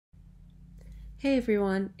Hey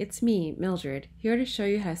everyone, it's me, Mildred, here to show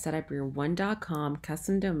you how to set up your one.com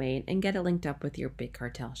custom domain and get it linked up with your Big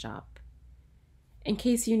Cartel shop. In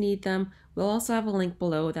case you need them, we'll also have a link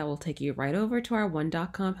below that will take you right over to our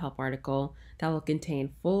one.com help article that will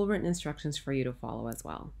contain full written instructions for you to follow as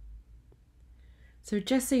well. So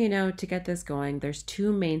just so you know, to get this going, there's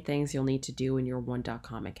two main things you'll need to do in your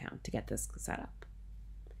one.com account to get this set up.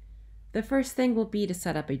 The first thing will be to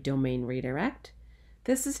set up a domain redirect.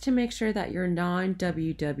 This is to make sure that your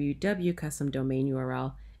non-www custom domain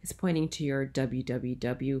URL is pointing to your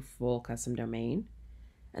www full custom domain.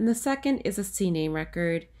 And the second is a CNAME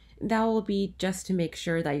record. That will be just to make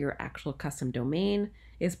sure that your actual custom domain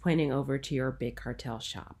is pointing over to your Big Cartel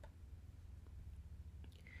shop.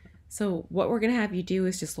 So what we're going to have you do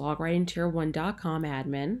is just log right into your one.com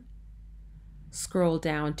admin, scroll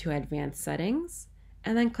down to Advanced Settings,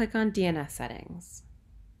 and then click on DNS Settings.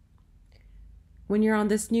 When you're on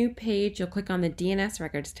this new page, you'll click on the DNS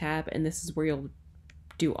Records tab, and this is where you'll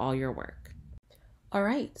do all your work. All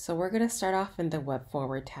right, so we're going to start off in the Web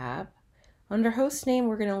Forward tab. Under hostname,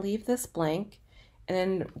 we're going to leave this blank, and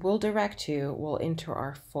then we'll enter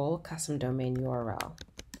our full custom domain URL.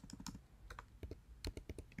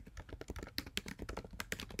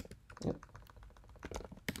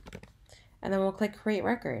 And then we'll click Create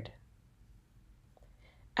Record.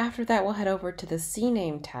 After that, we'll head over to the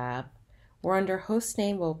CNAME tab, where under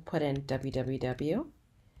hostname we'll put in www,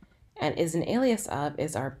 and is an alias of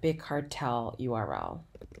is our Big Cartel URL,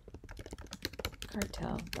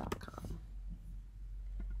 cartel.com,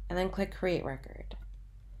 and then click Create Record.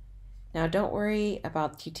 Now don't worry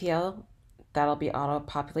about TTL, that'll be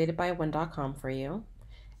auto-populated by one.com for you,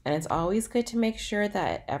 and it's always good to make sure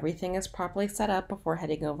that everything is properly set up before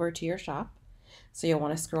heading over to your shop. So you'll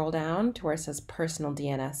want to scroll down to where it says Personal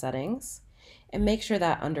DNS Settings, and make sure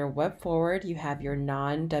that under Web Forward you have your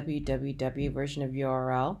non-www version of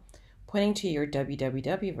URL pointing to your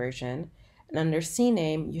www version, and under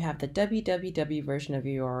CNAME you have the www version of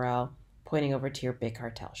your URL pointing over to your Big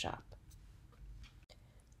Cartel shop.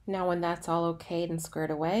 Now when that's all okayed and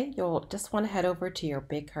squared away, you'll just want to head over to your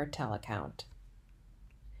Big Cartel account.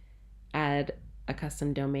 Add a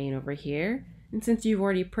custom domain over here, and since you've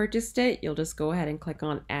already purchased it, you'll just go ahead and click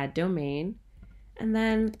on Add Domain, and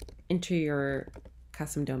then enter your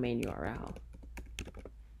custom domain URL,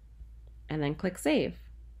 and then click Save.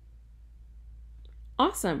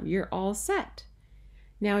 Awesome, you're all set.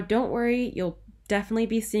 Now don't worry, you'll definitely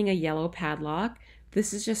be seeing a yellow padlock.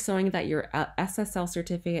 This is just showing that your SSL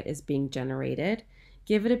certificate is being generated.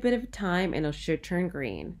 Give it a bit of time and it should turn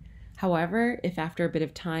green. However, if after a bit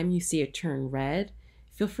of time you see it turn red,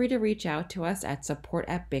 feel free to reach out to us at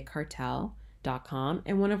support@bigcartel.com,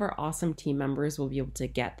 and one of our awesome team members will be able to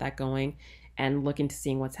get that going and look into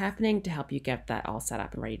seeing what's happening to help you get that all set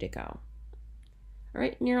up and ready to go. All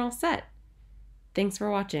right, and you're all set. Thanks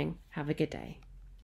for watching. Have a good day.